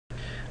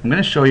I'm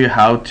going to show you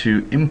how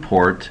to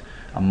import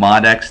a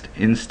MODx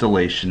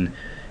installation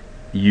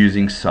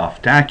using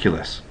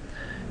Softaculous.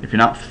 If you're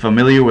not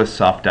familiar with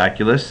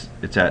Softaculous,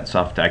 it's at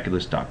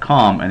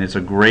softaculous.com, and it's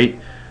a great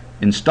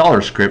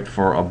installer script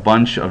for a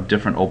bunch of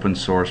different open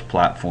source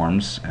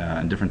platforms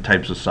and different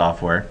types of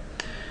software,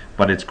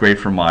 but it's great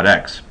for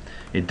MODx.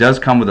 It does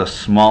come with a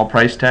small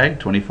price tag,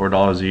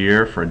 $24 a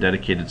year for a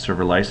dedicated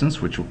server license,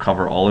 which will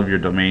cover all of your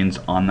domains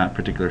on that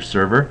particular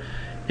server.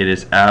 It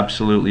is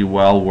absolutely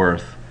well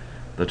worth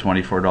the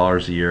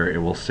 $24 a year. It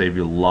will save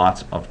you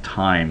lots of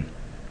time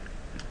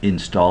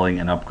installing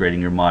and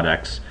upgrading your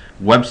MODx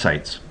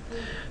websites.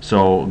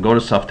 So go to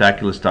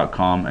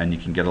softaculous.com and you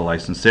can get a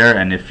license there,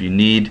 and if you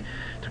need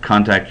to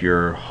contact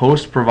your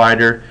host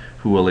provider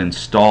who will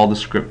install the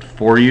script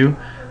for you,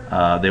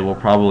 they will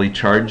probably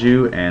charge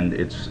you, and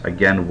it's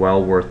again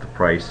well worth the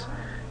price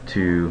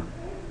to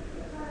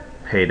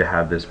pay to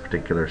have this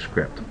particular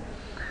script.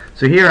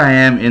 So here I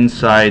am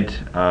inside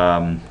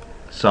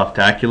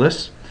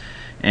Softaculous,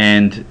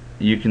 and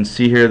you can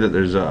see here that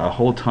there's a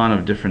whole ton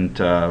of different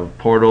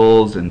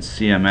portals and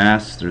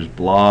CMS. There's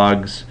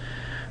blogs,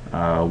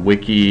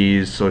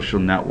 wikis, social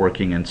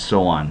networking, and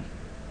so on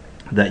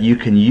that you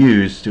can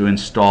use to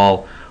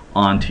install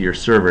onto your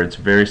server. It's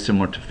very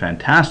similar to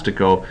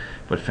Fantastico,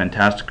 but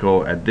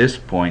Fantastico at this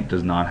point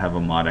does not have a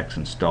MODx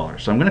installer.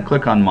 So I'm going to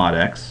click on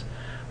MODx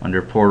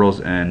under Portals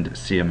and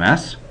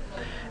CMS,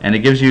 and it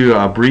gives you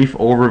a brief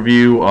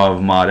overview of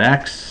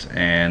MODx,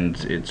 and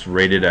it's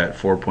rated at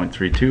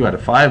 4.32 out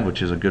of 5,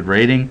 which is a good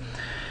rating.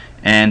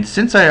 And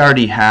since I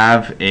already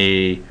have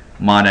a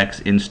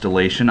MODx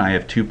installation, I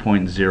have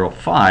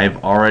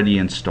 2.05 already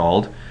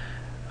installed,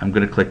 I'm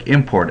going to click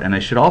Import. And I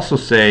should also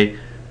say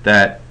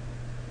that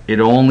it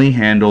only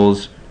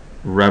handles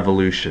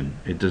Revolution.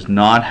 It does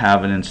not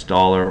have an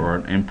installer or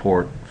an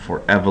import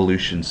for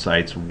Evolution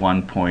sites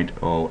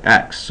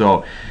 1.0x.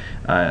 So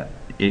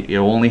it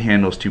only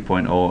handles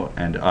 2.0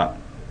 and up.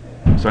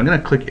 So I'm going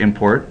to click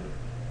Import.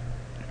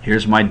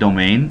 Here's my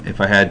domain. If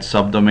I had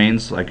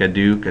subdomains like I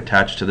do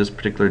attached to this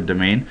particular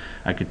domain,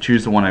 I could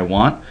choose the one I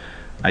want.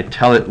 I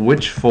tell it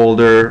which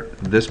folder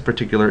this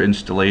particular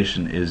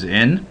installation is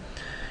in.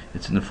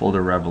 It's in the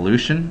folder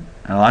Revolution,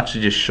 and I'll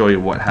actually just show you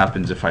what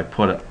happens if I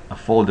put a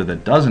folder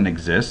that doesn't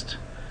exist.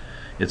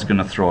 It's going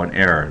to throw an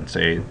error and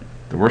say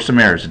there were some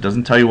errors. It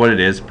doesn't tell you what it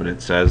is, but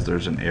it says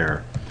there's an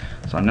error.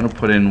 So I'm going to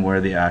put in where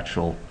the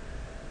actual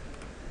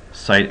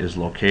site is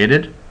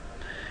located,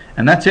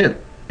 and that's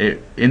it.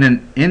 In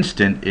an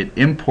instant, it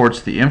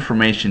imports the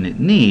information it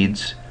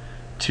needs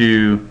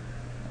to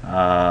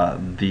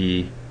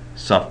the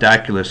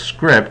Softaculous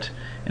script.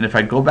 And if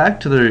I go back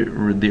to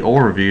the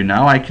overview,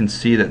 now I can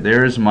see that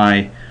there's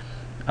my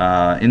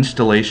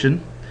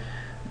installation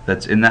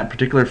that's in that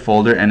particular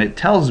folder, and it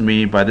tells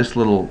me by this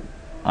little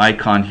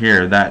icon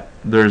here that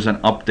there's an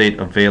update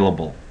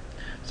available.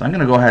 So I'm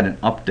going to go ahead and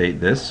update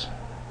this,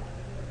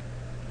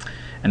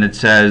 and it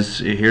says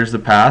here's the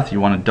path.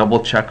 You want to double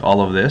check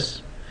all of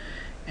this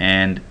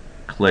and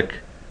click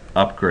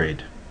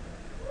Upgrade,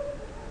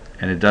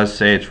 and it does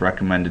say it's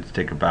recommended to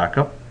take a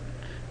backup.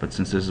 But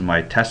since this is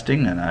my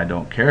testing and I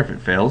don't care if it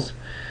fails,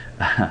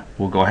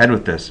 we'll go ahead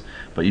with this.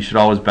 But you should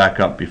always back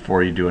up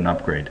before you do an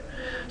upgrade.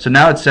 So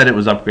now it said it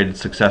was upgraded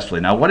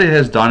successfully. Now what it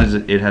has done is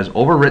it has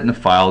overwritten the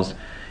files,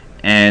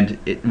 and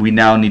we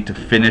now need to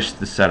finish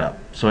the setup.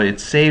 So it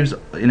saves,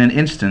 in an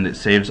instant, it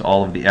saves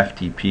all of the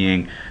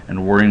FTPing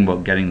and worrying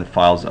about getting the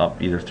files up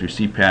either through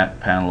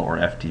cPanel or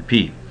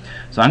FTP.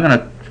 So I'm going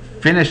to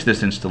finish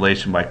this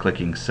installation by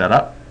clicking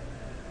Setup.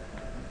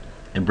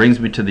 It brings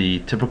me to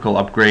the typical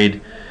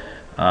upgrade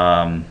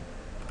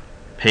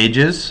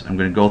pages. I'm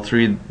going to go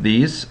through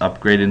these.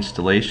 Upgrade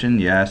installation,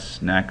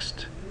 yes,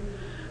 next.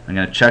 I'm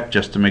going to check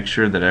just to make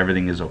sure that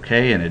everything is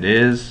okay, and it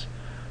is.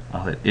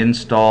 I'll hit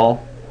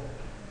install,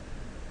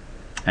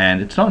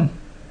 and it's done.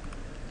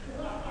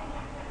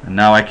 And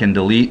now I can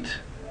delete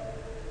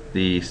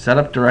the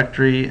setup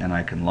directory, and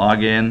I can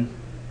log in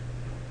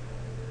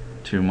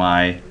to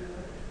my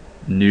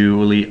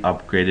newly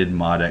upgraded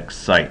MODx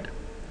site.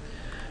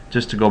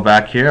 Just to go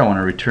back here, I want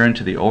to return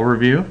to the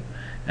overview.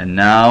 And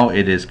now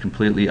it is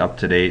completely up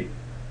to date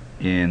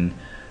in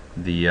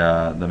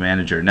the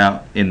manager,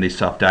 now in the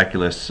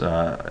Softaculous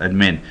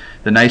admin.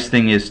 The nice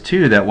thing is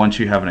too that once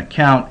you have an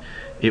account,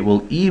 it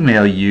will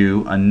email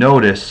you a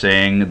notice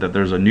saying that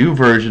there's a new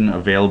version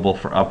available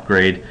for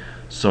upgrade,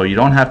 so you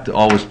don't have to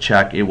always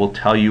check. It will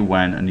tell you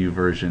when a new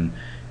version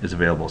is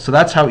available. So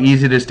that's how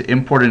easy it is to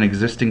import an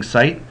existing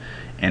site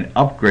and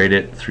upgrade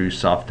it through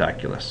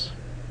Softaculous.